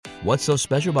What's so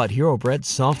special about Hero Bread's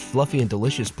soft, fluffy, and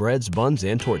delicious breads, buns,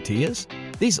 and tortillas?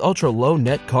 These ultra-low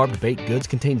net-carb baked goods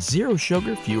contain zero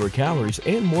sugar, fewer calories,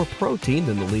 and more protein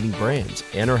than the leading brands,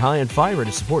 and are high in fiber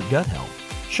to support gut health.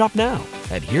 Shop now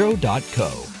at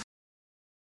hero.co.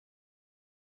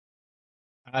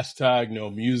 Hashtag no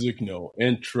music, no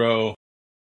intro.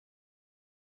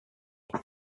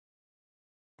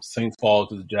 Saints fall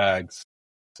to the Jags.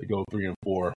 They go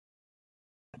 3-4.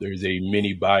 There's a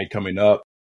mini bye coming up.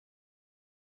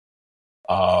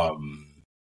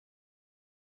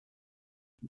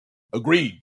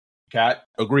 Agreed, Kat.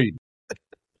 Agreed.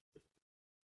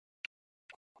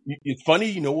 It's funny,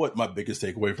 you know what my biggest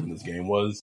takeaway from this game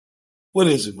was? What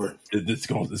is it, bro? It's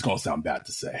going to sound bad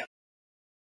to say.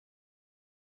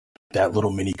 That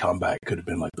little mini comeback could have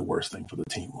been like the worst thing for the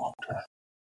team long term.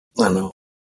 I know.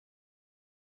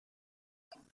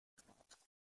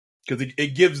 Because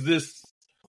it gives this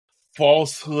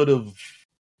falsehood of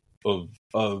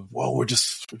well, we're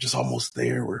just almost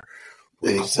there. We're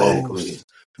exactly close.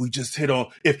 We just hit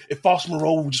on if Foster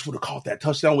Moreau just would have caught that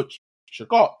touchdown, which should have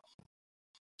caught.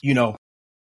 You know,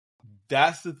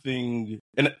 that's the thing.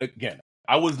 And again,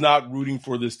 I was not rooting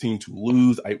for this team to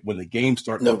lose. When the game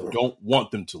started, I don't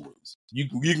want them to lose. You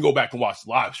can go back and watch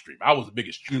the live stream. I was the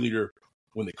biggest cheerleader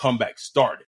when the comeback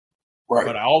started. Right.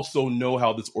 But I also know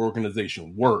how this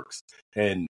organization works.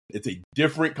 And it's a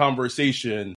different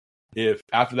conversation if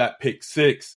after that pick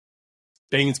six,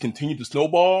 things continue to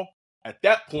snowball. At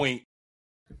that point,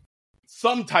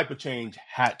 some type of change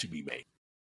had to be made.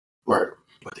 Right.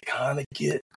 But they kind of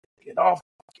get off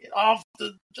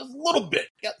just a little bit.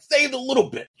 Got saved a little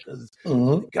bit because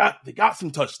they got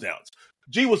some touchdowns.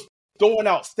 G was throwing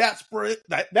out stats spread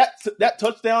that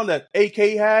touchdown that AK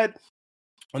had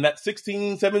on that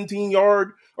 17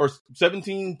 yard or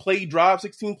 16 play drive.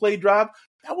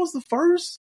 That was the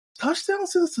first touchdown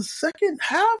since the second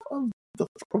half of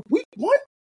week one,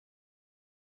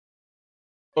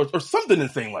 or something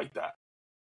insane like that.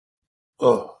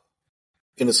 Oh,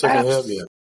 in the second half, yeah.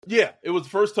 Yeah, it was the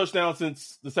first touchdown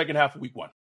since the second half of week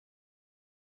one.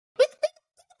 Think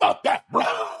about that, bro.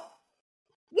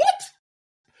 What?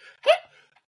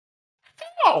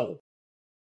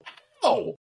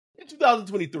 How? In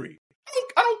 2023.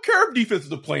 I don't care if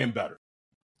defenses are playing better.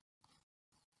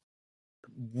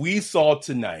 We saw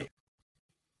tonight,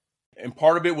 and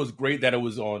part of it was great that it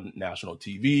was on national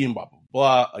TV and blah, blah,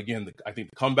 blah. Again, I think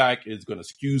the comeback is going to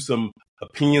skew some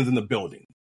opinions in the building.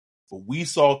 But we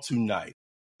saw tonight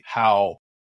how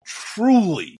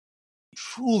truly,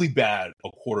 truly bad a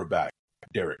quarterback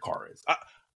Derek Carr is.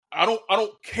 I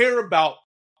don't care about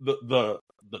the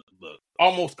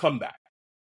almost comeback.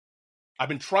 I've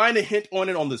been trying to hint on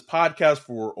it on this podcast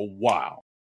for a while.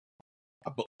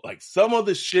 But like some of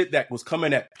the shit that was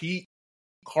coming at Pete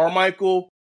Carmichael,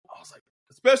 I was like,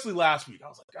 especially last week, I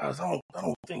was like, guys, I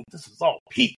don't think this is all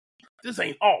Pete. This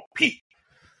ain't all Pete.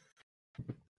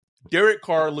 Derek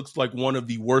Carr looks like one of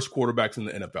the worst quarterbacks in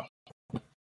the NFL.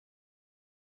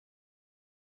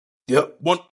 Yep.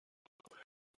 One.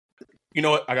 You know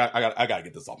what? I got to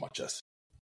get this off my chest.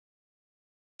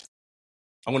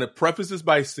 I'm going to preface this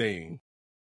by saying,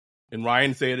 and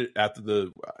Ryan said it after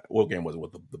what game was it?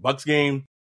 The Bucs game.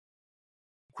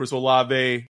 Chris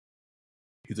Olave,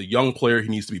 he's a young player. He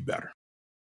needs to be better.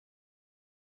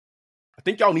 I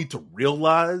think y'all need to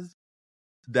realize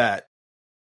that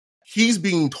he's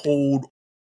being told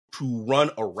to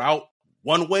run a route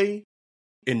one way,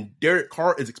 and Derek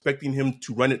Carr is expecting him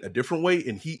to run it a different way,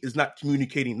 and he is not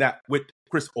communicating that with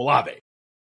Chris Olave.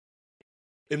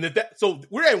 And so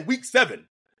we're at week 7.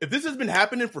 If this has been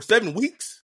happening for 7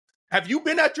 weeks, have you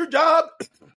been at your job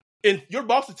and your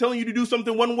boss is telling you to do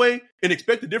something one way and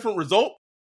expect a different result,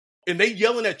 and they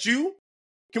yelling at you?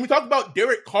 Can we talk about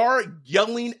Derek Carr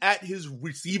yelling at his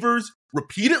receivers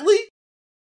repeatedly?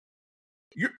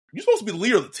 You're supposed to be the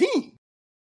leader of the team.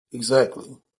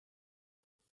 Exactly.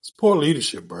 It's poor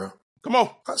leadership, bro. Come on.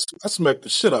 I smacked the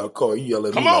shit out of Carr. You yell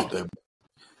at me like that.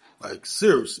 Like,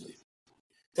 seriously.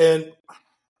 And,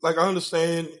 like, I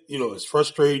understand, it's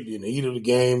frustrating in the heat of the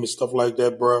game and stuff like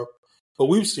that, bro. But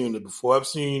we've seen it before. I've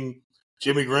seen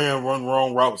Jimmy Graham run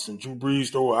wrong routes and Drew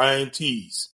Brees throw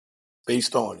INTs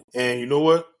based on it. And you know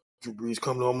what? Drew Brees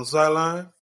coming on the sideline.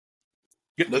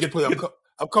 Next play,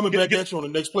 I'm coming back at you on the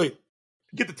next play.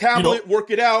 Get the tablet, work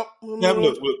it out.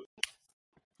 Look.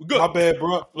 We're good. My bad,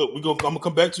 bro. Look, I'm going to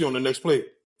come back to you on the next play.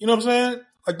 You know what I'm saying?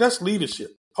 Like, that's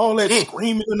leadership. All that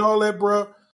screaming and all that, bro.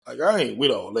 Like, I ain't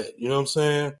with all that. You know what I'm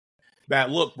saying? Bad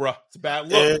look, bro. It's a bad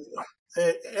look.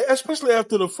 And especially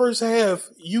after the first half,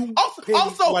 you also,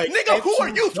 nigga, who are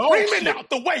you screaming out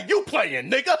the way you playing,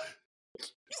 nigga?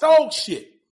 Dog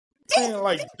shit. saying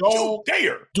like dog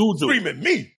dare doo-doo. Scream at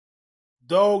me.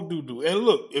 Dog doo-doo. And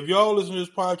look, if y'all listen to this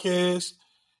podcast,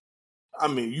 I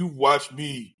mean, you watch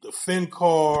me defend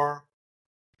Carr,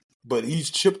 but he's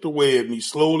chipped away at me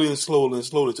slowly and slowly and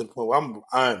slowly to the point where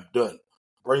I'm done.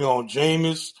 Bring on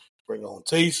Jameis, bring on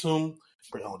Taysom,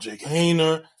 bring on Jake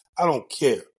Hayner. I don't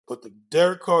care. But the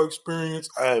Derek Carr experience,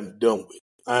 I am done with.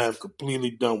 I am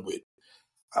completely done with.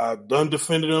 I've done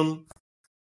defended him.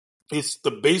 It's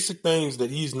the basic things that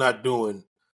he's not doing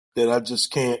that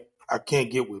I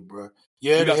can't get with, bro.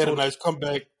 Yeah, they had a nice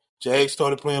comeback. Jags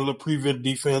started playing a little prevent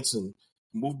defense and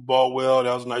moved the ball well.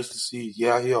 That was nice to see.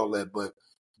 Yeah, I hear all that. But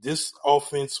this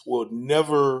offense will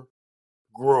never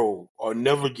grow or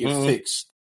never get fixed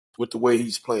with the way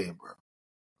he's playing, bro.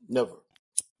 Never.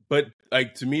 But,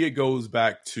 like, to me, it goes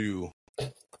back to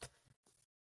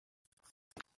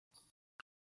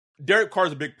Derek Carr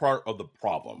is a big part of the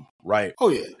problem, right? Oh,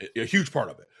 yeah. A huge part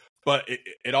of it. But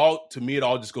it all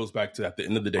just goes back to, at the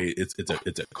end of the day,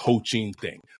 it's a coaching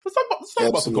thing. Let's talk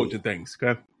about some coaching things,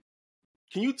 okay?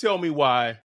 Can you tell me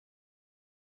why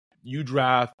you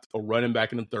draft a running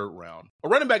back in the third round? A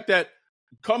running back that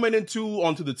coming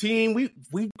onto the team, we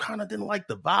kind of didn't like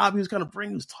the vibe he was kind of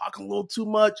bringing. He was talking a little too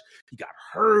much. He got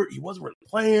hurt. He wasn't really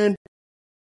playing.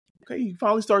 Okay, he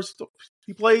finally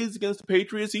he plays against the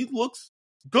Patriots. He looks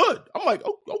good. I'm like,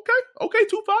 oh, okay,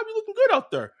 2-5, you're looking good out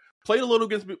there. Played a little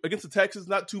against the Texans,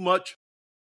 not too much.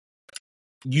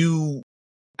 You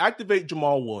activate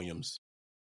Jamal Williams,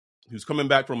 who's coming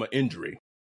back from an injury,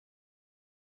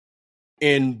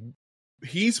 and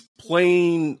he's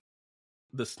playing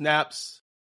the snaps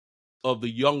of the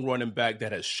young running back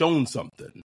that has shown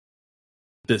something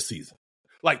this season.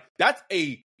 Like, that's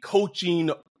a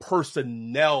coaching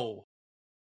personnel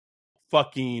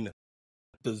fucking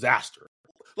disaster.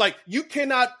 Like, you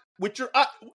cannot, with your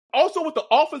also with the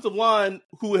offensive line,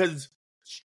 who has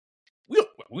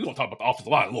we're gonna talk about the offensive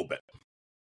line a little bit.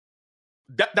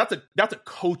 That's a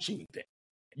coaching thing.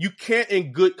 You can't,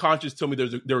 in good conscience, tell me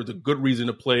there was a good reason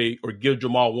to play or give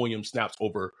Jamal Williams snaps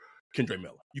over Kendre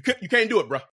Miller. You can't do it,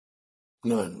 bro.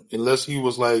 None, unless he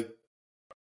was like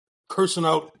cursing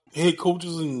out head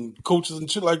coaches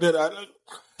and shit like that.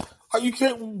 You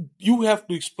can't. You have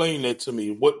to explain that to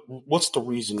me. What's the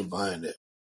reason behind that?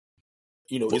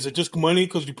 You know, is it just money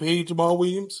because you paid Jamal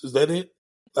Williams? Is that it?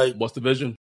 Like, what's the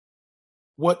vision?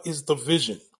 What is the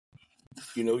vision?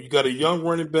 You know, you got a young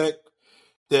running back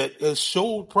that has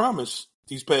showed promise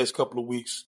these past couple of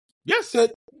weeks. Yes,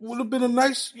 that would have been a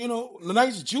nice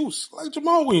juice. Like,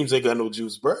 Jamal Williams ain't got no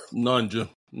juice, bro. None,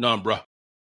 bro.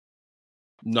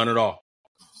 None at all.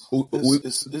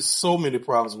 There's so many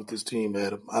problems with this team,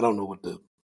 Adam. I don't know what the.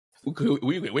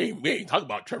 We ain't talking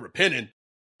about Trevor Penning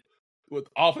with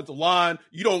offensive line.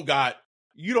 You don't got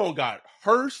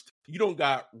Hurst. You don't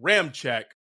got Ramczyk.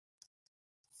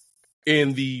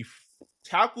 And the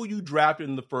tackle you drafted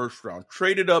in the first round,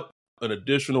 traded up an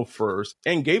additional first,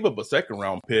 and gave up a second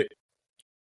round pick,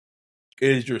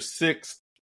 is your sixth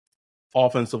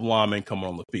offensive lineman coming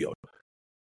on the field.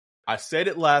 I said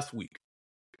it last week.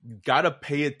 You got to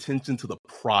pay attention to the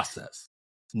process,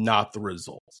 not the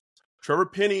results. Trevor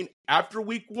Penning, after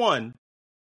week 1,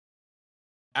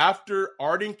 after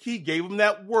Arden Key gave him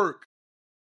that work,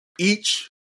 each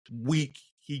week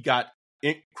he got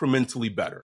incrementally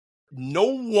better. No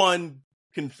one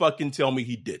can fucking tell me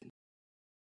he didn't.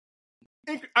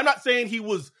 I'm not saying he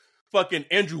was fucking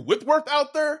Andrew Whitworth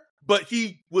out there, but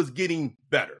he was getting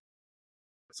better.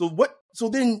 So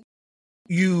then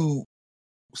you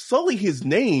sully his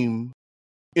name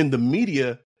in the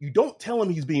media. You don't tell him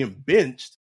he's being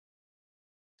benched.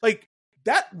 Like,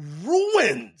 that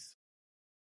ruins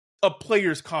a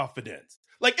player's confidence.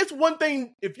 Like, it's one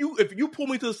thing if you pull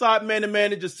me to the side man to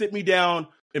man and just sit me down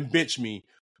and bench me.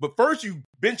 But first you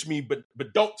bench me, but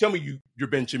don't tell me you're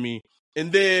benching me.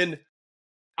 And then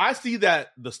I see that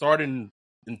the starting,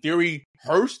 in theory,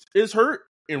 Hurst is hurt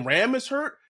and Ram is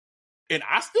hurt, and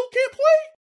I still can't play.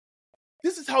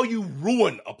 This is how you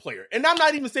ruin a player. And I'm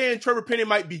not even saying Trevor Penning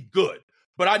might be good,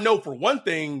 but I know for one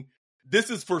thing,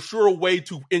 this is for sure a way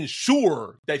to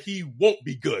ensure that he won't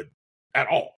be good at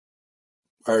all.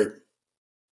 All right.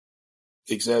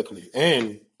 Exactly.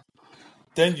 And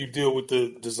then you deal with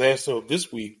the disaster of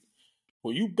this week,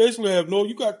 where you basically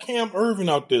you got Cam Irvin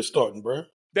out there starting, bro.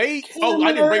 I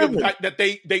didn't bring up the fact that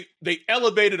they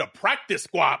elevated a practice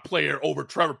squad player over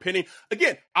Trevor Penning.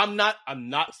 Again, I'm not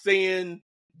saying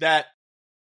that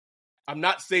the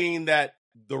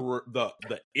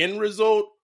end result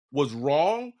was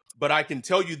wrong, but I can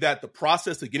tell you that the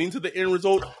process of getting to the end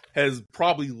result has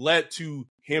probably led to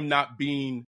him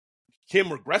regressing.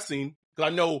 Because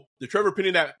I know the Trevor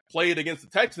Penning that played against the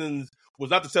Texans was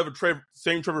not the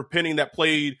same Trevor Penning that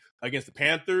played against the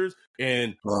Panthers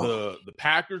and the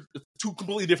Packers. It's two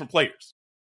completely different players.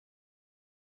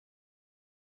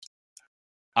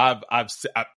 I've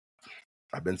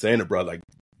been saying it, bro. Like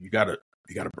you gotta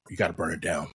burn it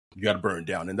down. You gotta burn it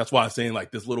down, and that's why I'm saying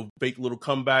like this little fake little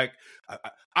comeback.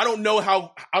 I don't know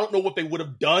what they would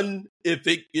have done if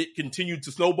it continued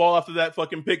to snowball after that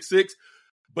fucking pick six.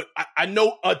 But I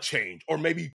know a change, or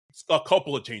maybe a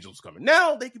couple of changes was coming.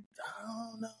 Now they could. I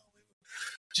don't know.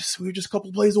 We were just a couple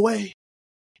of plays away.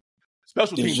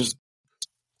 Special teams is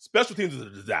a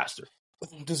disaster.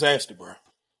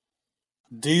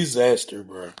 Disaster,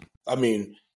 bro. I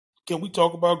mean, can we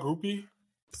talk about Groupie?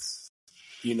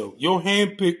 You know, your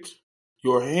handpicked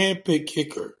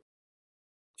kicker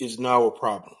is now a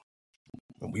problem.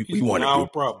 We want a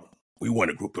problem. We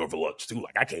want a group over lunch too.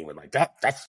 Like I can't even like that.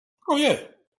 That's yeah.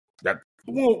 That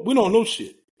we don't know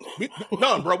shit.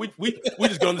 No, bro. We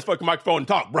just go on this fucking microphone and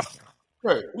talk, bro.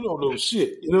 Right. We don't know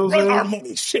shit. You know what I'm saying? Our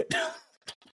money, shit.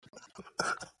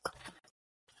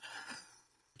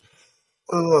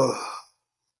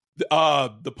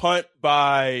 The punt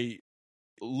by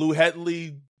Lou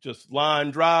Headley, just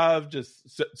line drive,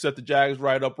 just set the Jags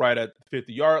right at the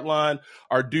 50-yard line.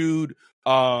 Our dude,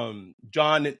 John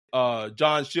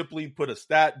Shipley put a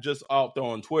stat just out there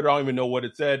on Twitter. I don't even know what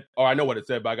it said, or I know what it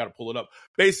said, but I got to pull it up.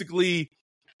 Basically,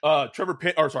 Trevor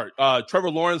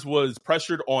Lawrence was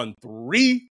pressured on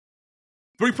three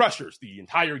pressures the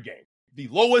entire game, the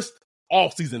lowest all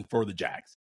season for the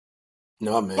Jags.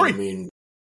 No, man. Three.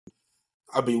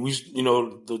 I mean, we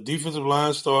the defensive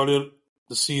line started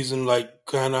the season like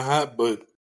kind of hot, but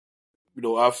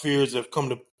our fears have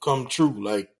come true.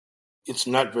 Like it's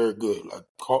not very good. Like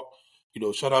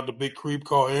shout out to Big Creep,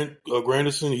 Carl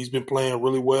Granderson. He's been playing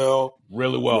really well.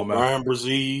 Really well, man.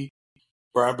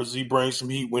 Brian Brzee brings some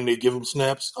heat when they give him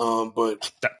snaps.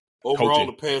 But overall,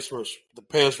 the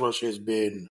pass rush has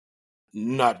been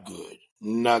not good,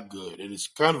 and it's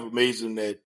kind of amazing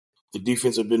that the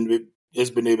defense has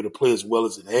been able to play as well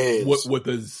as it has.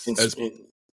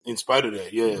 In spite of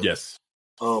that, yeah. Yes.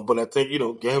 But I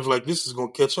think, games like this is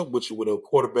going to catch up with you with a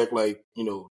quarterback like,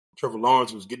 Trevor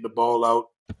Lawrence, who's getting the ball out,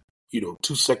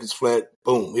 2 seconds flat,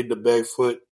 boom, hit the back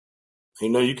foot.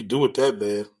 You could do it that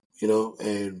bad,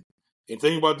 and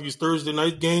think about these Thursday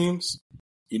night games,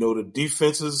 the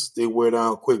defenses, they wear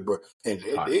down quick, bro. And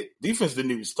defense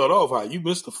didn't even start off high. You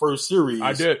missed the first series.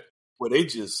 I did. Where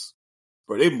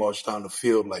they marched down the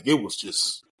field like it was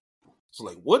just, it's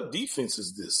like, what defense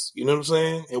is this? You know what I'm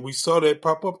saying? And we saw that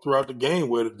pop up throughout the game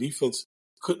where the defense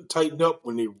couldn't tighten up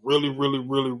when they really, really,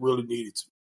 really, really needed to.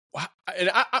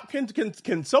 And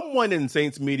can someone in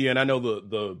Saints media, and I know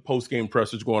the post game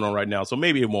press is going on right now, so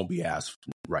maybe it won't be asked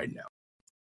right now.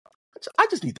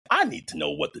 I need to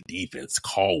know what the defense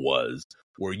call was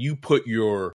where you put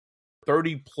your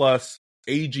 30+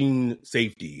 aging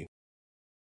safety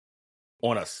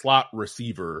on a slot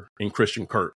receiver in Christian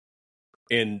Kirk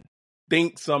and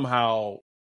think somehow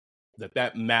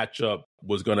that matchup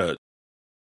was going to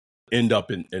end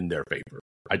up in their favor.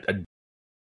 I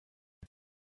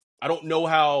don't know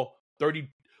how 30,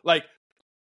 like,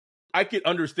 I could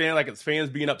understand like it's fans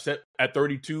being upset at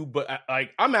 32, but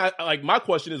my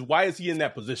question is, why is he in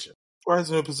that position? Why is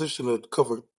he in a position to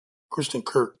cover Christian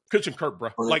Kirk? Christian Kirk,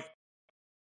 bro. Like,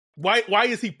 why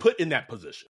is he put in that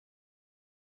position?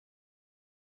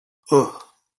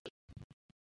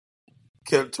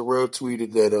 Cat Terrell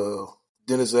tweeted that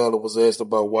Dennis Allen was asked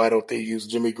about why don't they use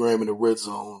Jimmy Graham in the red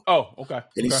zone. Oh, okay.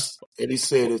 And he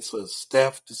said it's a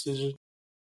staff decision.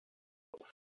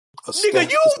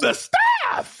 Nigga, use the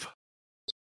staff.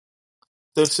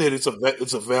 They said it's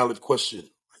a valid question.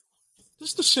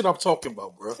 This is the shit I'm talking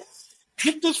about, bro.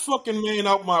 Get this fucking man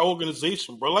out my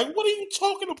organization, bro. Like, what are you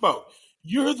talking about?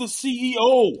 You're the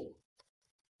CEO.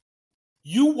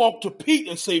 You walk to Pete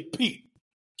and say, Pete,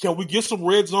 can we get some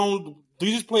red zone?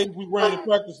 These plays we ran in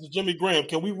practice to Jimmy Graham.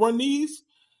 Can we run these?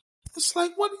 It's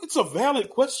like, what? It's a valid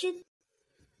question.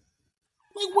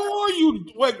 Like, where are you?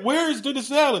 Like, where is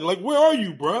Dennis Allen? Like, where are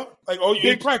you, bro? Like, are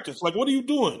you in practice? Like, what are you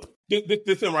doing?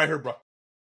 This thing right here, bro.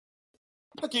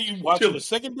 Like, are you watching the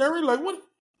secondary? Like, what?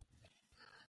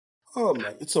 Oh,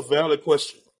 man, it's a valid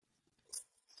question.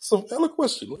 It's a valid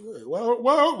question.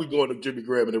 Why aren't we going to Jimmy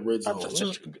Graham in the red zone?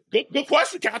 Good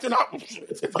question, Captain.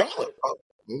 It's valid.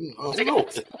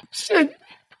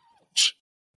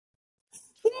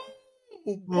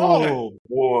 Oh,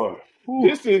 boy.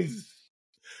 This is...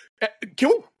 Can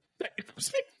we...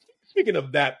 Speaking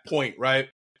of that point, right?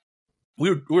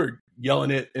 We were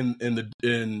yelling it in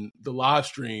the live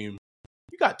stream.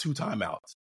 You got 2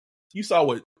 timeouts. You saw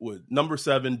what number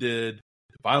 7 did.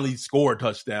 Finally scored a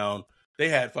touchdown. they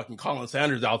had fucking Colin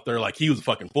Sanders out there like he was a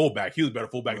fucking fullback. He was a better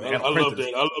fullback than Hannah love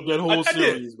that. I love that whole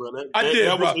series, bro.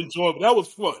 That was enjoyable. That was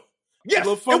fun. Yes, it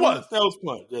was. That was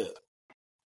fun. Yeah.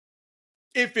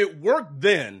 If it worked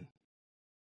then,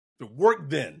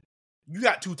 you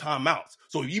got 2 timeouts.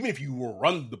 So even if you were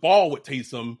run the ball with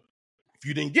Taysom, if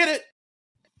you didn't get it,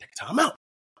 take a timeout.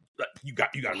 You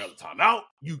got another timeout.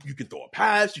 You can throw a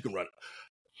pass. You can run it.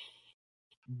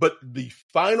 But the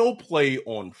final play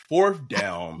on 4th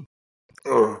down,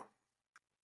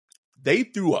 they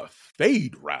threw a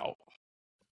fade route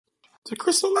to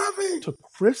Chris Olave. To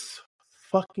Chris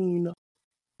fucking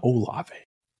Olave.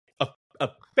 A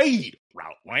fade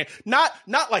route, right? Not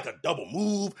like a double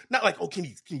move. Not like, can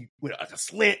you win a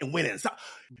slant and win inside?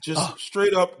 Just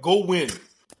straight up go win.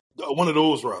 One of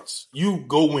those routes. You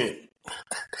go win.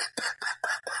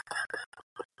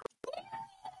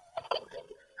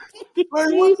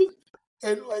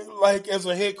 like as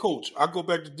a head coach, I go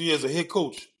back to D as a head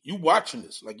coach. You watching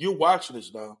this? Like you're watching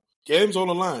this now. Game's on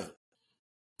the line.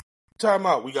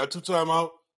 Timeout. We got 2 timeout.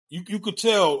 You could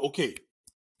tell. Okay,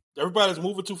 everybody's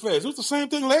moving too fast. It was the same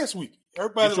thing last week.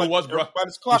 Everybody's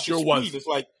everybody's clock speed. It's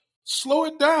like slow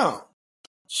it down.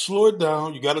 Slow it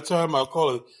down. You got a timeout.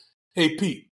 Call it. Hey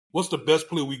Pete, what's the best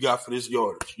play we got for this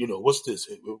yardage? What's this?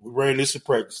 We ran this in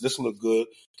practice. This will look good.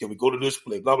 Can we go to this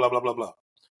play? Blah blah blah blah blah.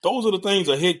 Those are the things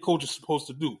a head coach is supposed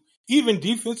to do. Even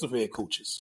defensive head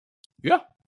coaches. Yeah,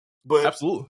 but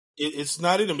absolutely, it's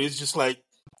not in them. It's just like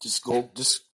just go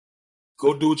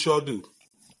do what y'all do.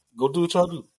 Go do what y'all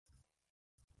do.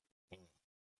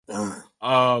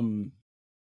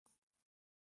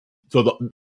 So the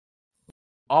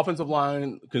offensive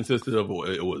line consisted of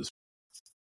it was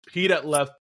Pete at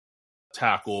left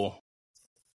tackle,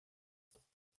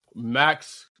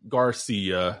 Max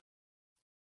Garcia,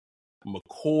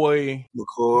 McCoy,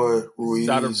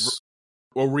 Ruiz.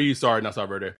 Ruiz, sorry, not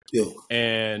Salverde. Yeah.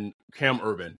 And Cam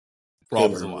Urban for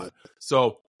offensive line.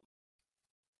 So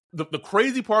the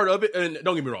crazy part of it, and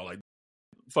don't get me wrong, like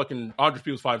fucking Andre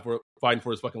Pete was fighting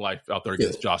for his fucking life out there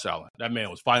against Josh Allen. That man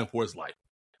was fighting for his life.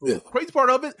 Yeah. Crazy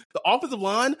part of it, the offensive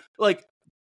line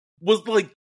was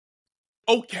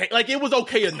okay. Like it was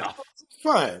okay enough.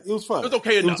 Fine. It was fine. It was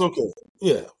okay enough. It was okay.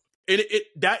 Yeah. And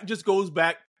that just goes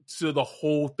back to the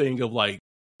whole thing of like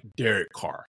Derek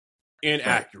Carr.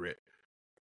 Inaccurate.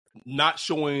 Right. Not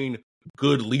showing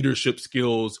good leadership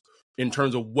skills in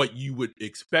terms of what you would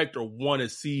expect or want to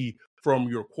see from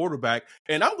your quarterback.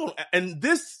 And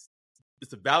this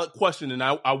is a valid question, and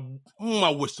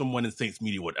I wish someone in Saints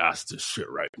media would ask this shit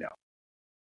right now.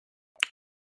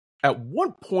 At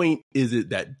what point is it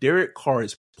that Derek Carr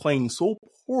is playing so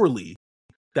poorly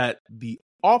that the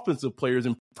offensive players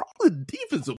and probably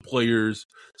defensive players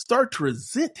start to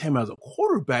resent him as a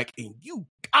quarterback, and you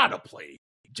gotta play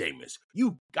Jameis.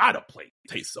 You gotta play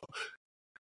Taysom.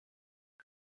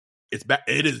 It's bad.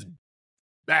 It is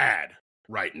bad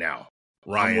right now,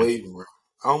 Ryan.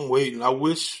 I'm waiting. I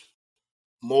wish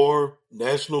more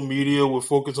national media would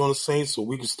focus on the Saints so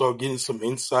we could start getting some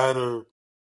insider,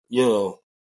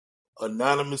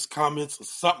 anonymous comments or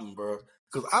something, bro.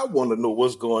 Because I want to know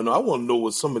what's going on. I want to know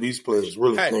what some of these players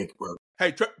really think, bro.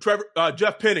 Hey, Trevor,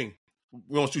 Jeff Penning,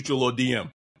 we're going to shoot you a little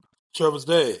DM. Trevor's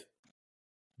dad.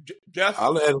 Jeff,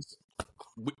 I'll let him.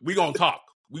 We going to talk.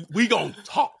 We going to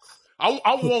talk.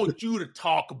 I want you to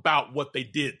talk about what they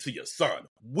did to your son.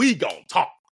 We going to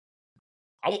talk.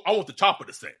 I want the chopper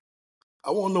to say. I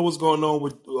want to know what's going on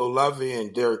with Olave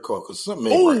and Derek Carr because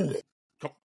something ain't right there.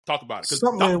 Come, talk about it.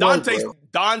 Because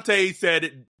Dante said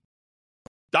it.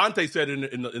 Dante said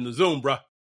it in the Zoom, bro.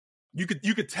 You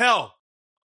could tell.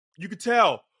 You could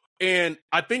tell. And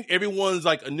I think everyone's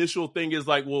like initial thing is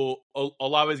like, well,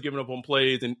 Olave's giving up on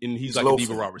plays and he's like a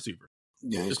diva wide receiver.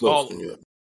 Yeah, he's loafing, yeah.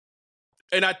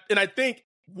 And I think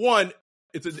one,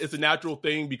 it's a natural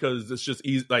thing because it's just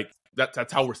easy, like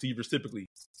that's how receivers typically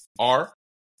are.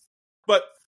 But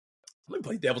let me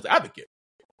play devil's advocate.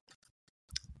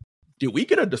 Did we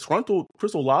get a disgruntled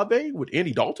Chris Olave with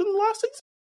Andy Dalton last season?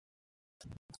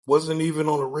 Wasn't even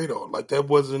on the radar. Like that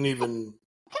wasn't even.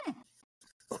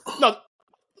 No,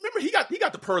 remember he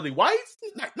got the pearly whites,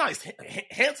 nice,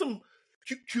 handsome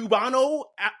Cubano,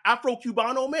 Afro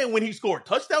Cubano man. When he scored a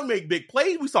touchdown, made big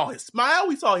plays. We saw his smile,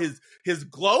 we saw his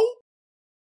glow,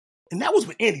 and that was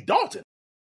with Andy Dalton.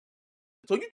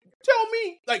 So you tell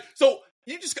me, like, so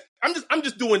you just, I'm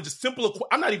just doing just simple.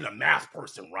 I'm not even a math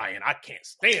person, Ryan. I can't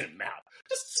stand math.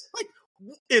 Just like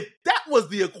if that was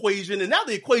the equation, and now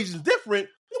the equation's different,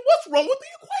 then what's wrong with the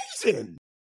equation?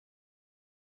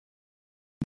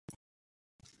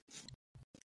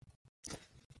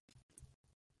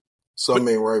 Something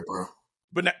ain't right, bro.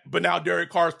 But now Derek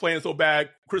Carr's playing so bad.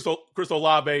 Chris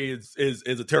Olave is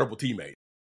a terrible teammate.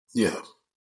 Yeah.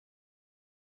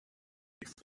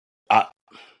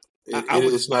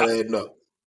 It's not adding up.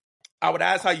 I would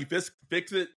ask how you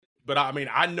fix it, but I mean,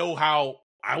 I know how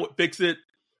I would fix it.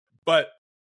 But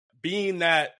being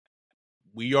that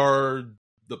we are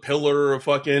the pillar of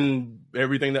fucking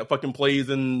everything that fucking plays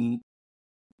on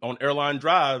Airline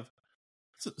Drive,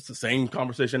 it's the same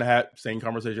conversation I had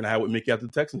with Mickey after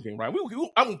the Texans game, right?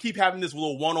 I'm gonna keep having this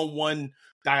little one-on-one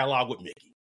dialogue with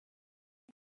Mickey.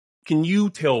 Can you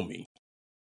tell me?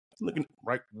 I'm looking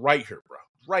right here, bro.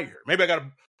 Right here. Maybe I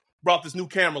gotta brought this new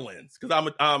camera lens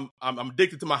because I'm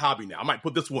addicted to my hobby now. I might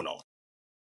put this one on.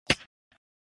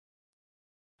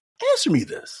 Answer me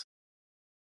this.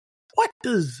 What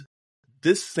does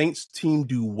this Saints team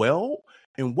do well?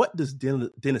 And what does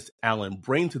Dennis Allen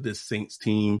bring to this Saints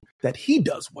team that he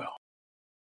does well?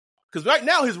 Because right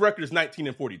now his record is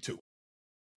 19-42.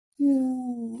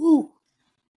 Ooh.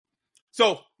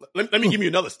 So let me give you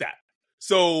another stat.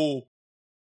 So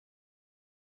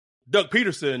Doug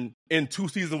Peterson in 2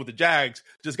 seasons with the Jags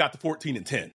just got to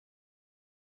 14-10.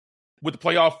 With the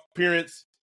playoff appearance,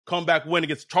 comeback win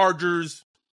against the Chargers,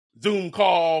 Zoom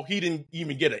call. He didn't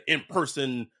even get an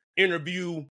in-person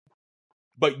interview.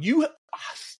 But you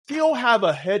still have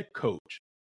a head coach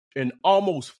in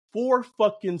almost 4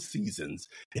 fucking seasons,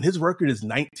 and his record is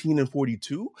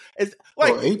 19-42. It's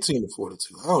like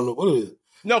 18-42. I don't know what it is.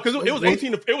 No, because it was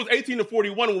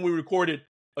 18-41 when we recorded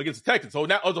against the Texans. So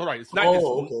now, oh, right, it's not.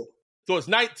 Okay. So it's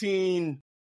 19-41.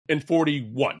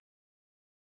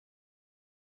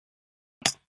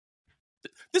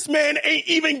 This man ain't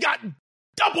even got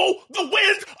double the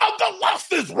wins of the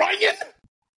losses, Ryan.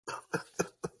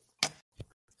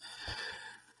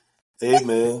 Hey,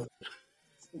 man.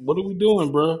 What are we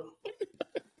doing, bro?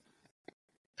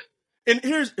 And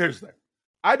here's the thing.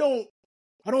 I don't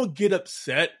get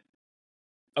upset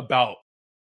about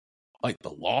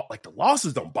the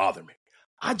losses don't bother me.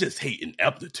 I just hate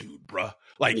ineptitude, bro.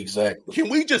 Like, exactly. Can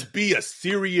we just be a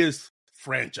serious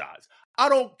franchise? I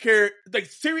don't care. Like,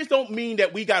 serious don't mean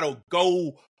that we got to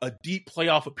go a deep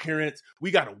playoff appearance.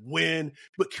 We got to win.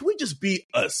 But can we just be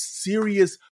a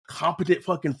serious, competent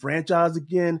fucking franchise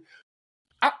again?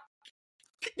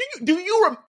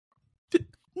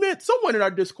 Man, someone in our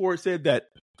Discord said that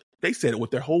they said it with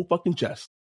their whole fucking chest.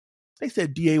 They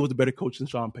said DA was a better coach than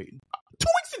Sean Payton. 2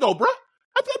 weeks ago, bro.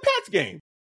 After the Pats game.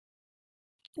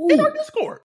 Ooh. In our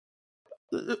Discord.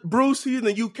 Bruce, he's in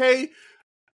the UK.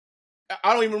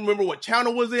 I don't even remember what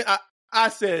channel was it. I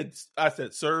said,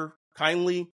 sir,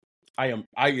 kindly, I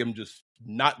am just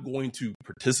not going to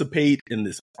participate in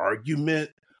this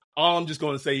argument. All I'm just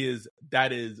going to say is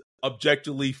that is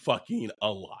objectively fucking a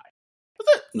lie.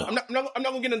 That's it. No. I'm not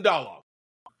going to get in dialogue.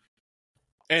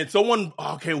 And someone,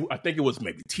 okay, I think it was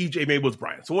maybe TJ, maybe it was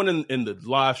Brian. Someone in the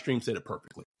live stream said it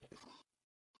perfectly.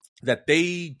 That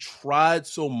they tried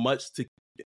so much to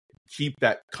keep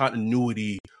that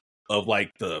continuity of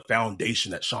like the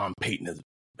foundation that Sean Payton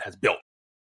has built.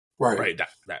 Right.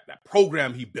 That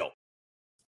program he built.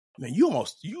 Man, you're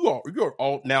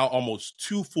all now almost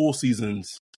 2 full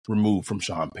seasons removed from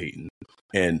Sean Payton.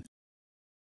 And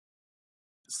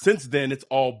since then, it's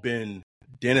all been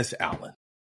Dennis Allen.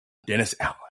 It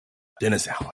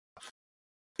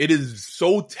is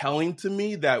so telling to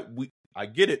me that I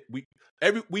get it. We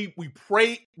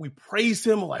praise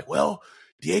him like, well,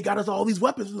 DA got us all these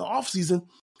weapons in the offseason.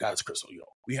 Guys,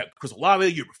 we had Chris Olave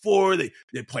the year before.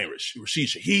 They're playing Rashid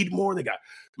Shaheed more. They got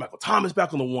Michael Thomas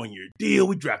back on the 1-year deal.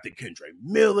 We drafted Kendre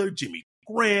Miller, Jimmy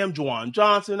Graham, Juwan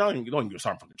Johnson. I don't even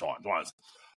start from Juwan Johnson.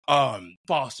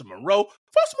 Foster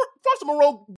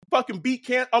Moreau fucking beat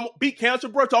cancer,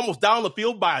 bro, to almost down the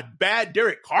field by a bad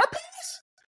Derek Carr pass.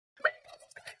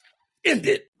 End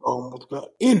it. Almost got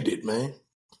ended, man.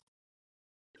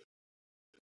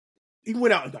 He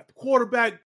went out and got the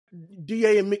quarterback,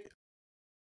 DA and Mick.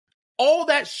 All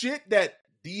that shit that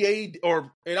DA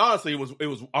and honestly, it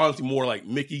was honestly more like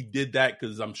Mickey did that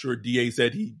because I'm sure DA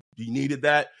said he needed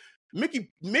that.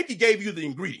 Mickey gave you the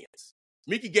ingredients.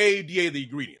 Mickey gave DA the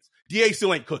ingredients. DA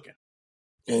still ain't cooking.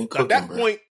 At that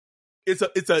point, it's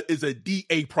a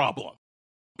DA problem.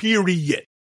 Period.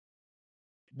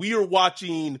 We are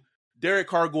watching Derek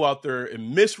Carr go out there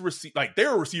and miss receive. Like,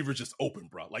 their receivers just open,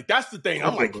 bro. Like, that's the thing.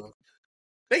 I'm like, bro.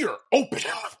 They are open.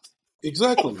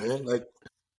 Exactly, man. Like,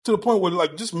 to the point where,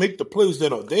 like, just make the plays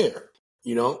that are there.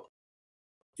 You know,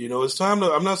 it's time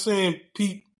to. I'm not saying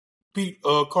Pete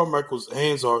Carmichael's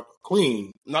hands are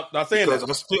clean. Not saying that.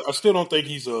 I still don't think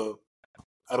he's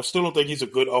a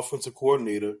good offensive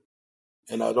coordinator,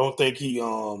 and I don't think he's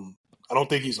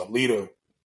a leader,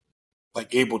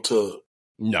 like able to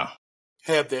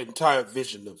have that entire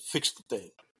vision to fix the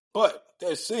thing. But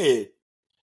that said,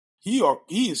 he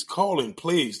is calling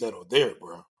plays that are there,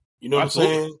 bro. You know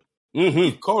Absolutely. what I'm saying? Mm-hmm.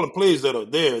 He's calling plays that are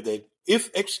there that,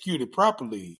 if executed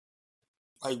properly,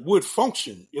 like would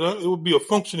function. You know, it would be a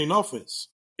functioning offense.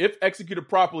 If executed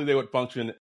properly, they would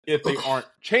function. If they aren't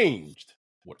changed,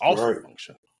 would also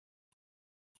function.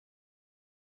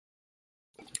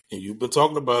 And you've been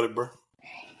talking about it, bro.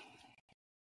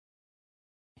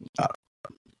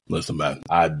 Listen, man.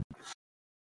 I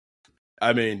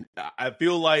mean, I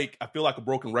feel like a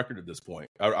broken record at this point.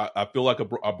 I feel like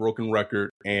a broken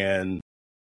record, and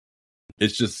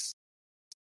it's just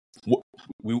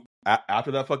we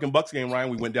after that fucking Bucks game,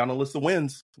 Ryan. We went down a list of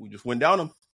wins. We just went down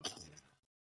them.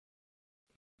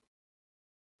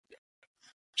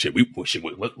 Shit,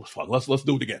 let's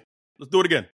do it again. Let's do it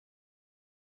again.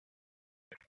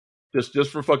 Just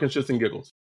for fucking shits and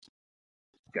giggles.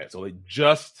 Okay, so they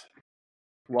just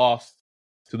lost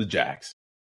to the Jags.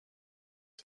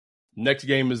 Next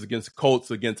game is against the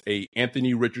Colts, against a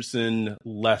Anthony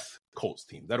Richardson-less Colts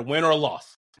team. Is that a win or a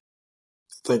loss?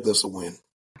 I think that's a win.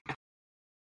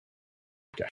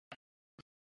 Okay.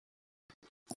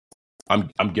 I'm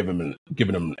giving them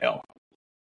an L.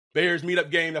 Bears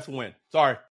meetup game, that's a win.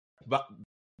 Sorry.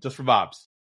 Just for vibes.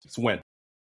 It's a win.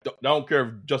 Don't care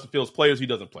if Justin Fields plays, he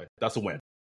doesn't play. That's a win.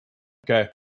 Okay.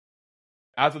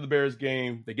 After the Bears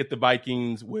game, they get the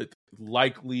Vikings with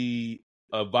likely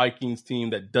a Vikings team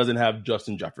that doesn't have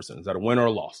Justin Jefferson. Is that a win or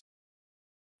a loss?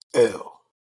 L.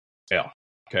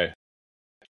 Okay.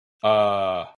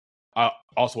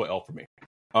 Also an L for me.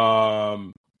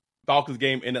 Falcons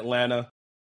game in Atlanta.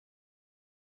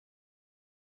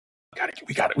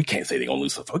 We can't say they're gonna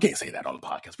lose. We can't say that on the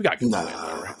podcast. We gotta get the win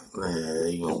there,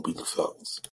 right? You won't beat the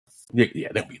Falcons. Yeah,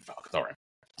 they'll beat the Falcons. All right.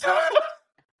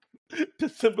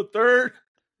 December 3rd,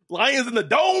 Lions in the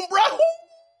Dome, bro.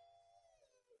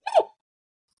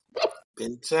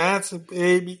 Ben Johnson,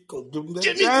 baby. Go give him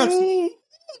that Johnson.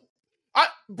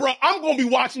 Bro, I'm gonna be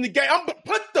watching the game. I'm gonna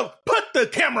put the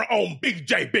camera on Big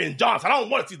J Ben Johnson. I don't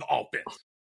want to see the offense.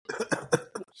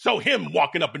 Show him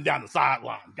walking up and down the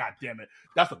sideline. God damn it.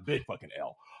 That's a big fucking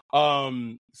L.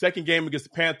 Second game against the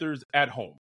Panthers at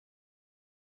home.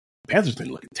 Panthers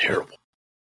been looking terrible.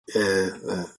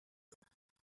 Yeah.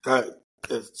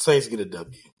 Saints get a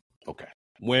W. Okay.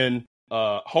 Win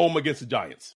home against the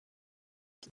Giants.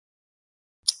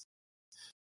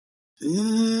 I'm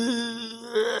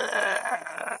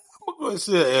going to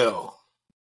say L.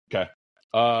 Okay.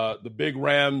 The big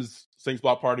Rams Saints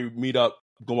Block Party meetup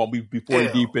going to be before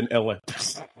deep in LA.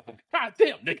 God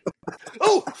damn, nigga.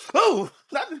 Oh,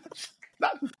 not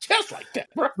chest like that,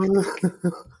 bro.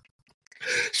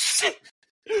 Shit.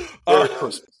 Merry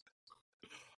Christmas.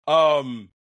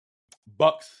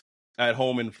 Bucks at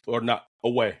home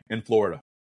away in Florida.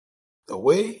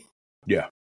 Away? Yeah.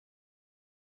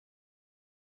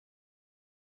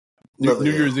 New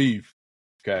Year's Eve.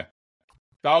 Okay.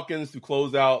 Falcons to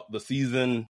close out the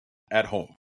season at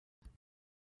home.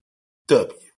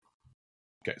 W.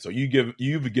 Okay, so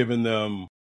you've given them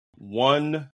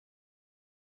one.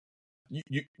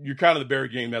 You're kind of the Bear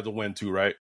game as a win too,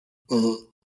 right?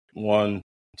 Mm-hmm. 1,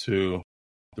 2,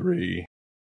 3,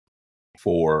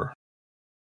 4,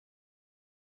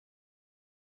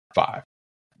 5.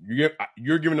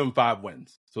 You're giving them 5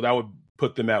 wins, so that would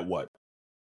put them at what?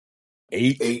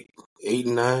 8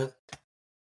 and 9.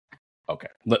 Okay,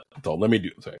 so let me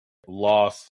do. Sorry,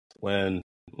 loss, win,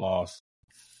 loss,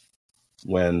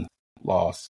 win,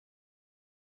 loss,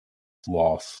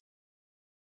 loss,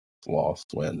 loss,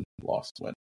 win, loss,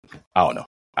 win. I don't know.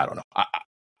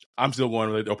 I'm still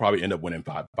going. They'll probably end up winning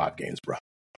five games, bro.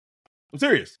 I'm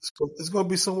serious. It's going to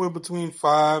be somewhere between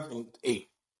 5 and 8.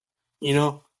 You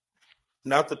know,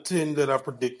 not the 10 that I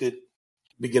predicted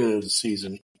beginning of the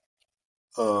season.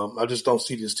 I just don't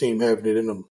see this team having it in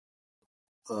them.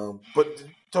 But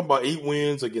talk about 8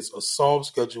 wins against a soft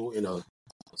schedule in a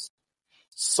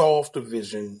soft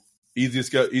division. Easiest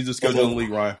schedule in the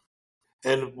league, Ryan.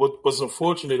 And what's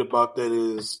unfortunate about that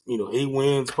is, 8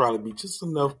 wins probably be just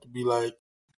enough to be like,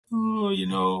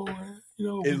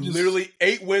 Literally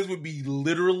 8 wins would be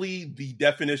literally the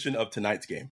definition of tonight's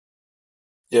game.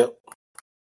 Yep.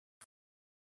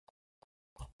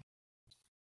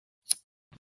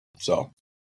 So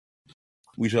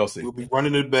we shall see. We'll be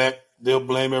running it back. They'll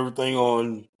blame everything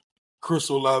on Chris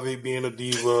Olave being a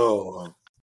diva or,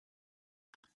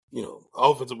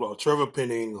 offensive ball, Trevor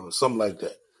Penning or something like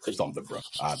that. Something, bro.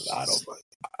 I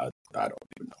don't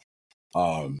even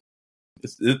know.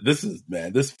 This is,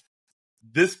 man, this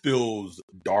feels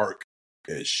dark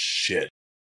as shit.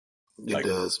 It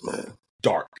does, man.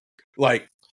 Dark. Like,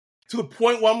 to the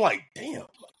point where I'm like, damn,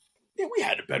 Yeah, we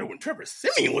had it better when Trevor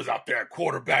Siemian was out there at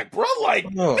quarterback, bro. Like,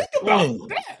 think about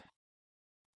that.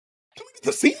 Can we get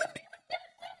the Seaman?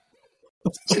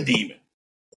 The demon.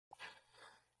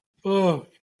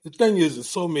 The thing is, it's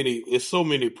so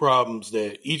many problems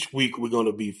that each week we're going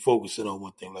to be focusing on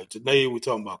one thing. Like today, we're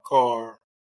talking about Carr.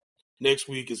 Next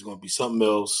week is going to be something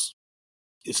else.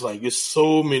 It's like there's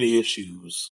so many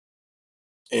issues,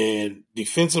 and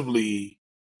defensively,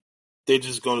 they're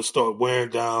just going to start wearing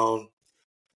down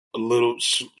a little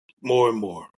more and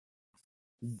more.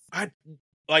 I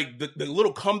like the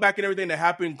little comeback and everything that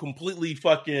happened completely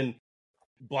fucking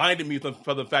blinded me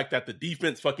for the fact that the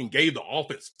defense fucking gave the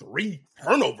offense 3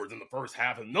 turnovers in the first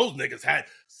half, and those niggas had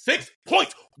 6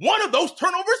 points. One of those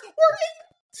turnovers were in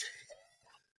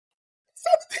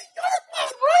 17-yard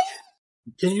line,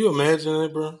 Ryan. Can you imagine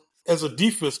that, bro? As a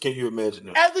defense, can you imagine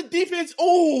that? As a defense,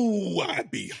 oh,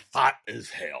 I'd be hot as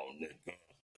hell, nigga.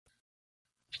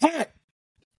 Hot.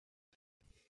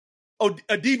 Oh,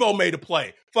 Devo made a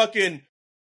play. Fucking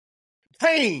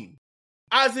Payne.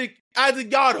 Isaac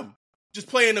got him. Just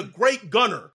playing a great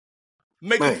gunner.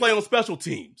 Make a play on special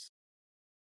teams.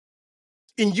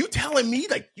 And you telling me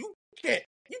like you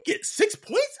get 6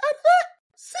 points out of that?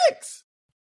 6.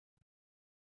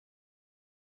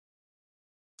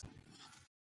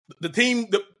 The team,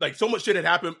 like so much shit had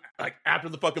happened like after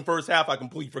the fucking first half, I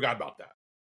completely forgot about that.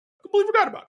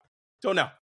 Till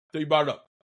now. Till you brought it up.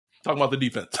 Talking about the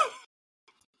defense.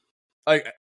 Like,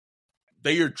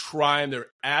 they are trying their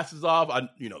asses off.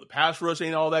 The pass rush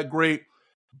ain't all that great,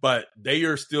 but they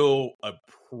are still a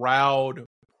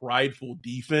prideful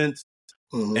defense.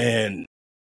 Mm-hmm. And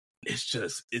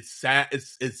it's sad.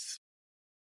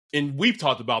 And we've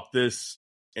talked about this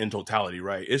in totality,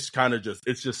 right? It's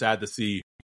just sad to see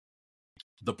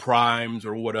the primes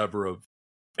or whatever of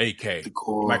AK,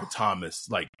 Michael Thomas,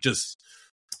 like just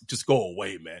go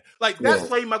away, man. Like that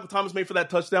play Michael Thomas made for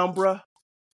that touchdown, bruh.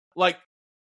 Like,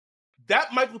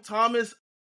 that Michael Thomas,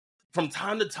 from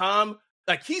time to time,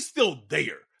 like, he's still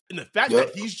there. And the fact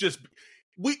that he's just,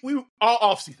 we all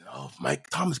offseason, if Mike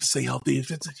Thomas can stay healthy, he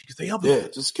can stay healthy. Yeah,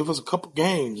 just give us a couple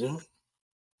games, yeah.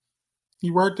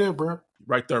 You right there, bro.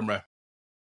 Right there, man.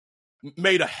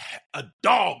 Made a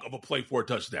dog of a play for a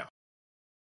touchdown.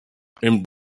 And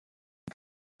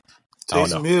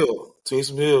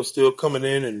Taysom Hill still coming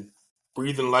in and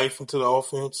breathing life into the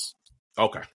offense.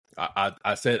 Okay.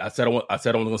 I said I was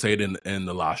going to say it in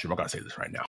the last stream. I got to say this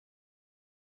right now.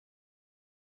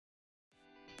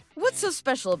 What's so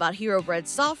special about Hero Bread's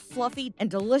soft, fluffy,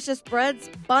 and delicious breads,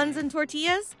 buns, and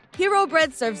tortillas? Hero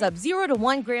Bread serves up 0 to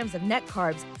 1 grams of net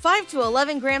carbs, 5 to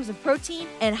 11 grams of protein,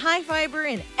 and high fiber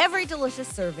in every delicious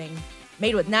serving.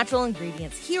 Made with natural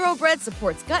ingredients, Hero Bread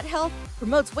supports gut health,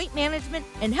 promotes weight management,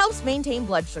 and helps maintain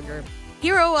blood sugar.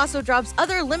 Hero also drops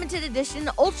other limited edition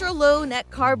ultra-low net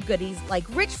carb goodies like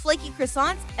rich flaky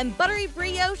croissants and buttery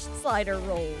brioche slider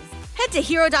rolls. Head to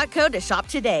hero.co to shop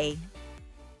today.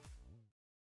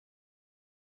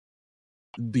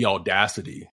 The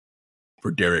audacity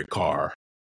for Derek Carr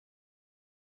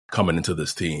coming into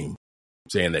this team,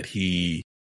 saying that he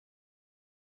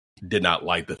did not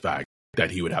like the fact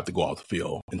that he would have to go off the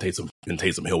field and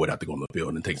Taysom Hill would have to go on the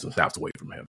field and take some snaps away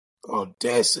from him.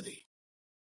 Audacity.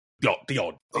 The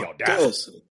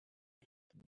audacity.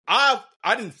 I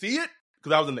didn't see it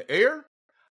because I was in the air.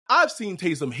 I've seen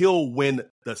Taysom Hill win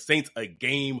the Saints a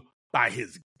game by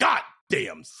his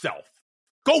goddamn self.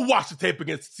 Go watch the tape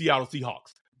against the Seattle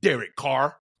Seahawks, Derek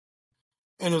Carr.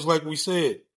 And it's like we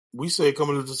said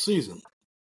coming into the season,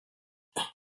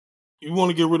 you want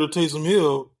to get rid of Taysom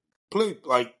Hill,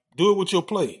 do it with your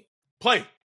play.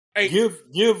 Hey, give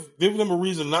them a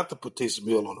reason not to put Taysom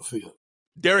Hill on the field.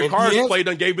 Derek Carr's play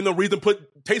done gave him the reason to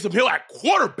put Taysom Hill at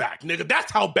quarterback, nigga.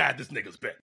 That's how bad this nigga's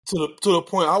been. To the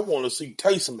point I want to see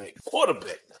Taysom at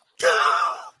quarterback.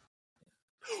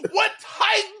 What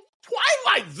type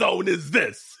Twilight Zone is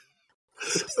this?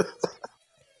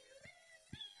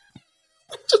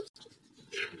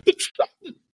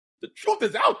 The truth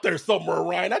is out there somewhere,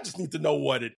 Ryan. I just need to know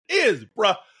what it is,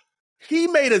 bruh. He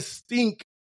made a stink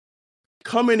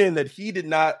coming in that he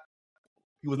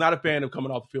was not a fan of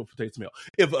coming off the field for Taysom Hill.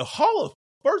 If a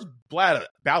first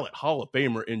ballot Hall of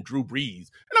Famer in Drew Brees,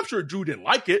 and I'm sure Drew didn't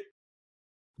like it.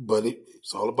 But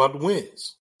it's all about the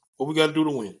wins. What we got to do to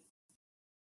win?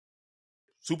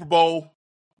 Super Bowl,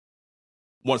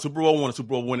 won a Super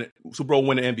Bowl winning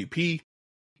MVP,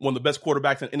 one of the best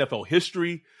quarterbacks in NFL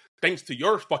history. Thanks to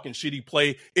your fucking shitty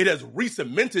play, it has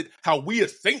re-cemented how we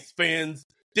as Saints fans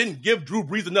didn't give Drew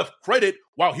Brees enough credit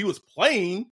while he was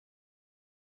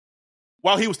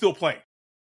still playing.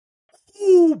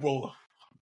 Ooh, bro.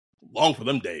 Long for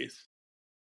them days.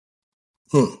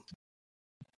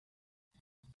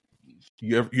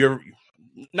 You ever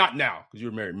not now because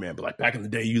you're a married man, but like back in the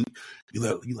day, you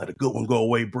let a good one go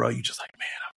away, bro. You just like, man,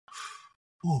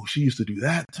 oh, she used to do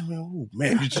that to me. Oh,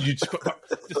 man, you just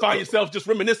find yourself just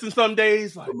reminiscing some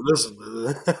days. Like,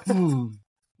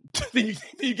 then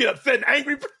you get upset and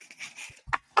angry.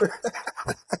 I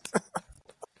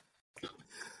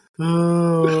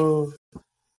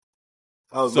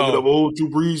was looking up old Drew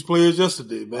Brees players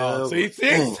yesterday, man. See?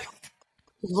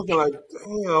 Looking like,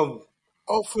 damn,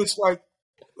 offense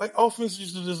offense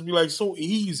used to just be like so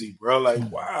easy, bro.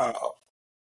 Like, wow.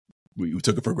 We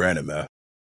took it for granted, man.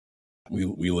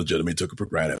 We legitimately took it for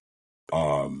granted.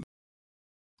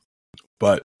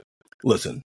 But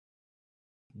listen,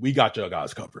 we got y'all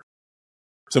guys covered.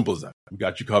 Simple as that. We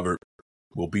got you covered.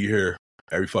 We'll be here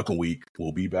every fucking week.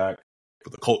 We'll be back for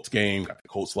the Colts game, got the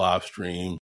Colts live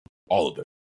stream, all of it.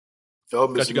 Y'all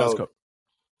missing out.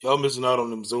 Y'all missing out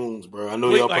on them Zooms, bro. I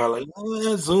know y'all probably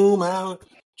like, Zoom out.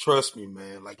 Trust me,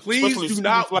 man. Like, please do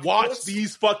not watch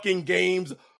these fucking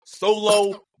games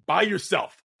solo by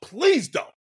yourself. Please don't.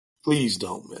 Please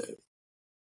don't, man.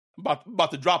 I'm about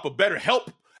to drop a better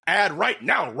help ad right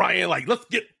now, Ryan. Like, let's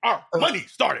get our money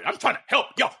started. I'm trying to help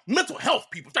y'all. Mental health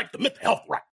people. Try to get the mental health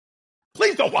right.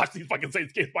 Please don't watch these fucking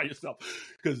Saints games by yourself.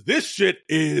 Because this shit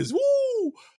is,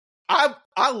 woo.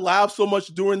 I laughed so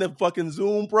much during the fucking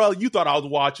Zoom, bro. You thought I was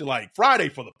watching like Friday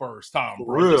for the first time, bro.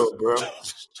 For real, bro.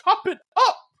 Just chop it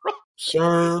up, bro.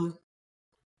 Sherm.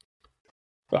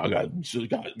 I gotta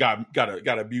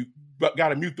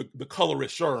mute the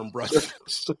colorist Sherm, bro.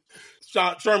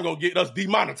 Sherm gonna get us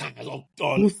demonetized on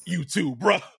YouTube,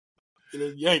 bro.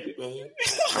 Yank it, man.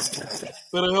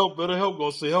 Better help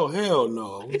gonna say, oh, hell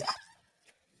no.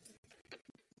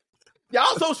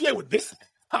 Y'all associate with this?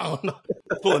 I don't know.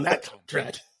 Pulling that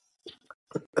contract.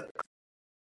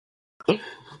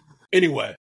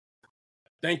 Anyway,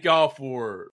 thank y'all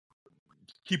for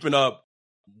keeping up,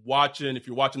 watching. If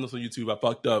you're watching this on YouTube, I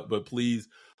fucked up, but please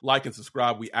like and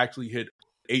subscribe. We actually hit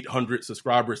 800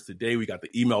 subscribers today. We got the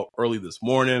email early this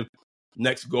morning.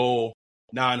 Next goal,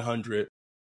 900.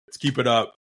 Let's keep it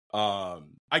up. I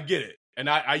get it. And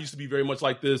I used to be very much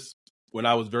like this when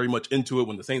I was very much into it.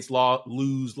 When the Saints lost,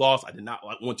 I did not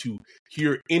want to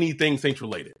hear anything Saints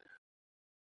related.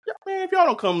 Yeah, man, if y'all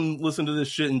don't come listen to this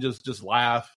shit and just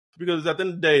laugh, because at the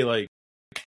end of the day, like,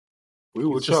 we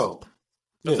with y'all.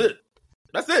 That's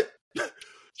it.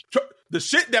 The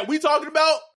shit that we talking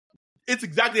about, it's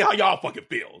exactly how y'all fucking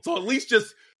feel. So at least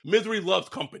just misery loves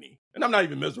company. And I'm not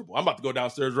even miserable. I'm about to go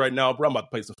downstairs right now, bro. I'm about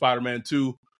to play some Spider-Man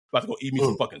 2. About to go eat me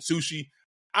some fucking sushi.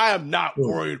 I am not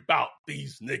worried about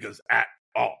these niggas at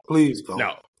all. Please don't.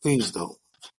 No. Please don't.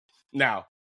 Now,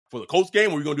 for the Colts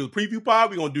game, we're gonna do the preview pod.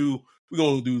 We're gonna do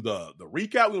the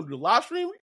recap. We're gonna do the live stream.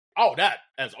 All that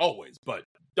as always. But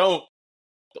don't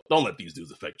let these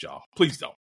dudes affect y'all. Please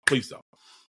don't. Please don't.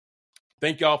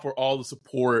 Thank y'all for all the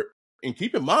support. And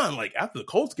keep in mind, like, after the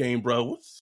Colts game, bro,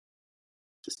 what's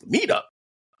just a meetup.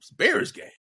 It's a Bears game.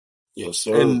 Yes,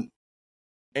 sir.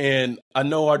 And I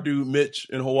know our dude Mitch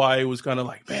in Hawaii was kind of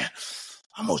like, man,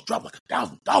 I almost dropped like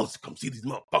 $1,000 to come see these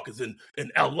motherfuckers in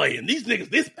LA. And these niggas,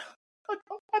 I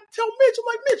tell Mitch, I'm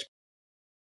like, Mitch,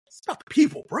 it's about the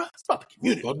people, bro. It's about the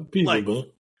community. About the people, like, bro.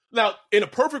 Now, in a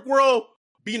perfect world,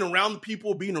 being around the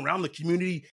people, being around the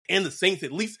community and the Saints,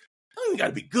 at least, I don't even got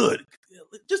to be good.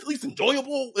 Just at least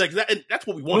enjoyable. Like that, and that's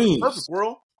what we want in a perfect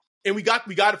world. And we got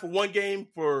it for one game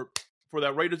for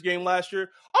that Raiders game last year.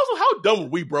 Also, how dumb were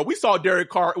we, bro? We saw Derek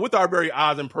Carr with our very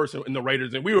eyes in person in the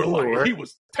Raiders, and we were like, he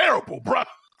was terrible, bro.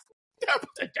 Terrible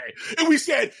that game. And we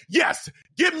said, yes,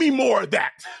 give me more of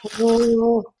that.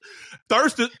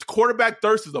 Quarterback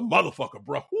thirst is a motherfucker,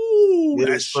 bro. Ooh,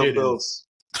 that shit is.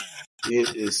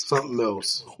 It is something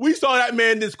else. We saw that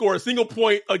man didn't score a single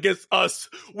point against us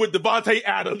with Devontae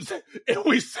Adams, and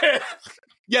we said,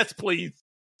 yes, please.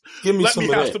 Give me Let some me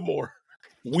of have that. some more.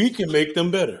 We can make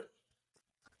them better.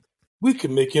 We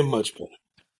can make him much better.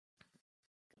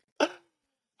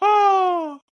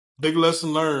 Oh. Big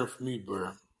lesson learned for me,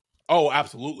 bro. Oh,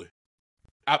 absolutely.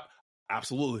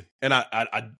 Absolutely. And I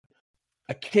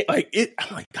can't, like, it.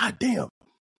 I'm like, God damn.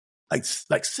 Like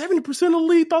 70% of the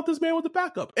league thought this man was a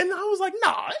backup. And I was like,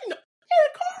 nah, ain't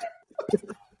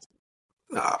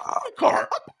Derek Carr.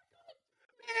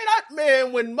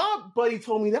 Man, when my buddy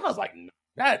told me that, I was like,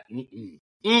 that,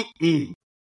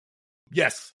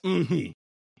 yes.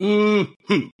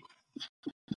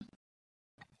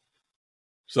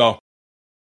 So,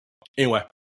 anyway,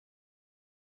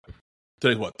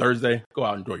 today's what, Thursday? Go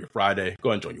out and enjoy your Friday. Go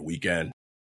out and enjoy your weekend.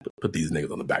 Put these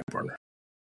niggas on the back burner.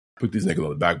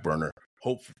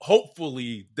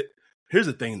 Hopefully, here's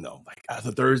the thing though. Like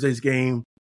after Thursday's game,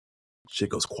 shit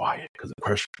goes quiet because the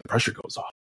pressure goes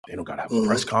off. They don't got to have a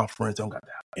press conference. They don't got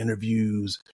to have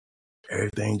interviews.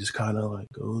 Everything just kind of like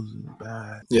goes in the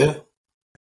bag. Yeah.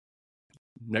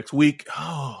 Next week,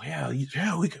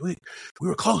 we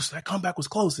were close. That comeback was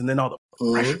close, and then all the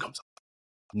pressure comes up.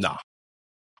 Nah,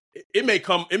 it may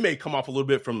come off a little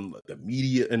bit from the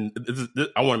media, and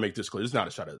I want to make this clear. This is not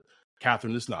a shot at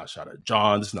Catherine. This is not a shot at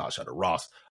John. This is not a shot at Ross.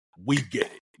 We get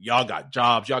it. Y'all got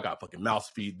jobs. Y'all got fucking mouth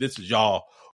feed. This is y'all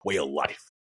way of life.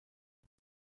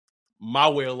 My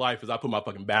way of life is I put my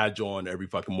fucking badge on every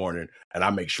fucking morning, and I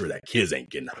make sure that kids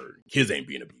ain't getting hurt. Kids ain't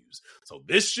being abused. So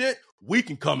this shit, we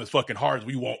can come as fucking hard as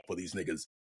we want for these niggas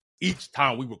each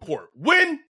time we record.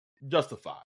 Win,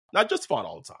 justified. Not justified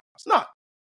all the time. It's not.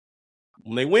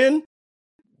 When they win,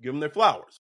 give them their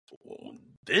flowers. When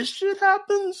this shit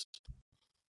happens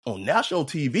on national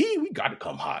TV, we got to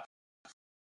come hot.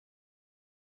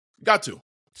 Got to.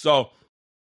 So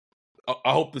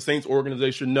I hope the Saints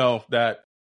organization know that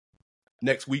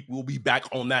next week we'll be back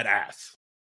on that ass.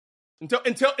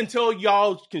 Until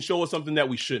y'all can show us something that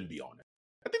we shouldn't be on it.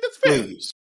 I think that's fair.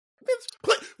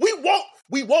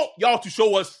 We want y'all to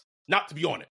show us not to be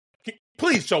on it.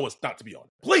 Please show us not to be on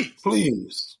it.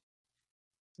 Please.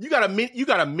 You got a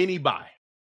mini bye.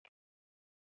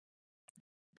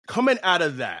 Coming out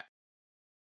of that,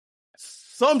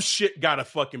 some shit gotta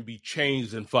fucking be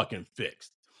changed and fucking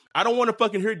fixed. I don't want to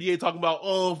fucking hear DA talking about,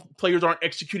 players aren't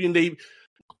executing.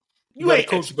 You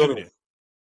ain't executing.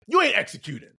 You ain't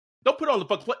executing. Don't put on the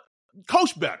fucking play.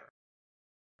 Coach better.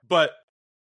 But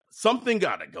something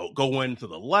gotta go into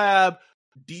the lab.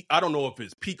 I don't know if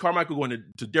it's Pete Carmichael going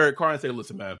to Derek Carr and say,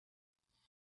 listen, man,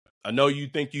 I know you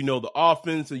think you know the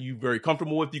offense and you're very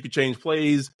comfortable with. You could change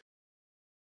plays.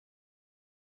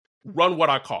 Run what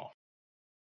I call.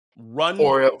 Run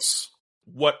or else.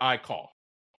 What I call.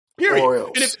 Period. Or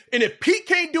else. And if Pete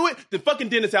can't do it, then fucking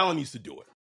Dennis Allen needs to do it.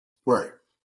 Right.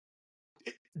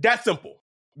 That simple.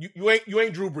 You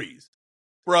ain't Drew Brees.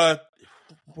 Bruh.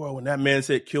 Boy, when that man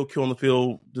said kill on the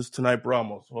field just tonight, bro, I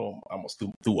almost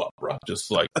threw up, bro.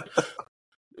 Just like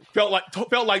felt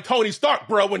like Tony Stark,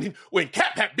 bro, when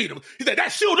Cat Pack beat him. He said,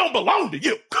 that shield don't belong to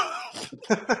you.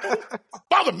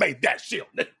 Father made that shield.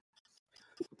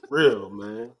 Real,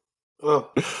 man. Oh.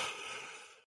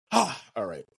 All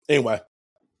right. Anyway,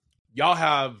 y'all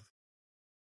have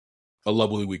a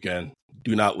lovely weekend.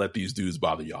 Do not let these dudes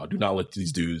bother y'all. Do not let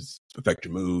these dudes affect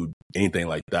your mood, anything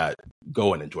like that.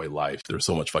 Go and enjoy life. There's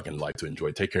so much fucking life to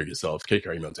enjoy. Take care of yourself. Take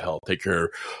care of your mental health. Take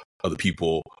care of the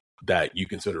people that you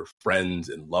consider friends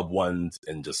and loved ones,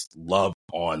 and just love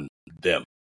on them.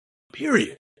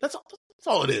 Period. That's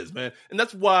all it is, man. And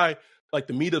that's why like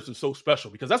the meetups are so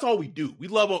special, because that's all we do. We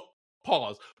love on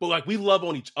we love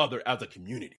on each other as a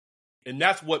community. And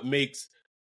that's what makes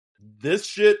this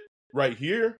shit right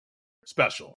here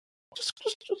special. Just.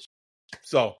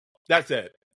 So that's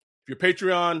it. If you're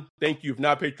Patreon, thank you. If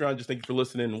not Patreon, just thank you for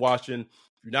listening and watching. If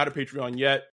you're not a Patreon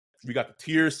yet, we got the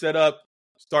tiers set up.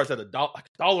 Starts at $1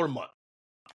 a month.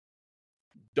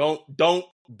 Don't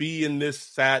be in this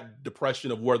sad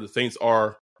depression of where the Saints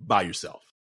are by yourself.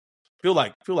 Feel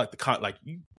like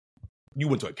you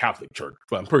went to a Catholic church,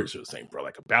 but I'm pretty sure the same, bro.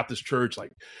 Like a Baptist church,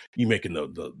 like you making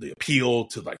the appeal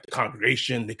to like the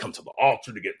congregation. They come to the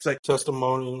altar to get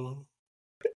testimony.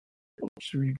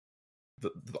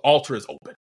 The altar is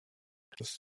open.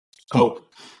 Just come on.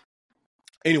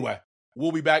 Anyway,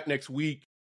 we'll be back next week.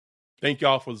 Thank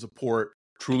y'all for the support.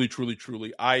 Truly, truly,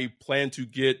 truly. I plan to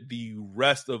get the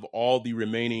rest of all the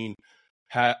remaining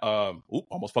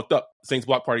almost fucked up. Saints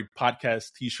Block Party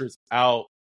podcast t-shirts out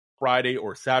Friday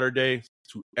or Saturday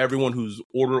to everyone who's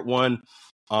ordered one.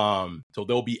 So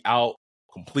they'll be out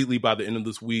completely by the end of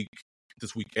this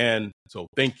weekend. So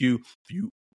thank you. If you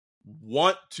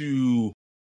want to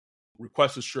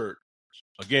request a shirt,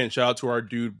 again, shout out to our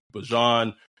dude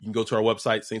Bajan. You can go to our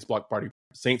website,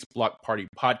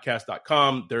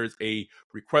 saintsblockpartypodcast.com. There's a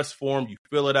request form. You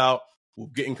fill it out. We'll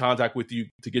get in contact with you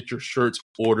to get your shirts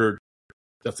ordered.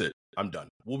 That's it. I'm done.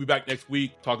 We'll be back next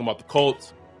week talking about the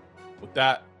Colts. With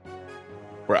that,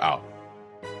 we're out.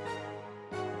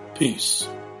 Peace.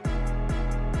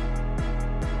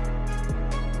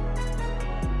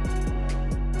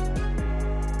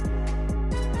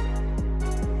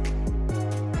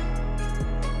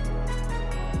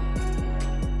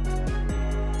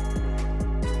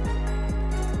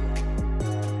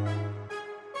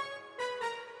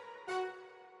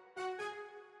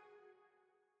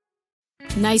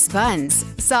 Nice buns,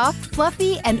 soft,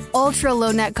 fluffy, and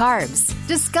ultra-low net carbs.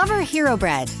 Discover Hero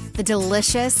Bread, the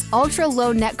delicious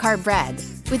ultra-low net carb bread.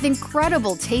 with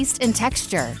incredible taste and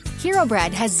texture. Hero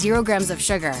Bread has 0 grams of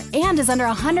sugar and is under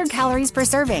 100 calories per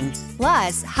serving.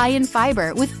 Plus, high in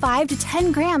fiber with 5 to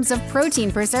 10 grams of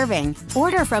protein per serving.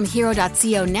 Order from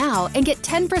hero.co now and get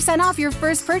 10% off your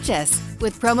first purchase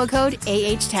with promo code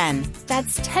AH10.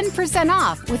 That's 10%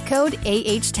 off with code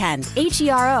AH10.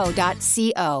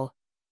 HERO.co.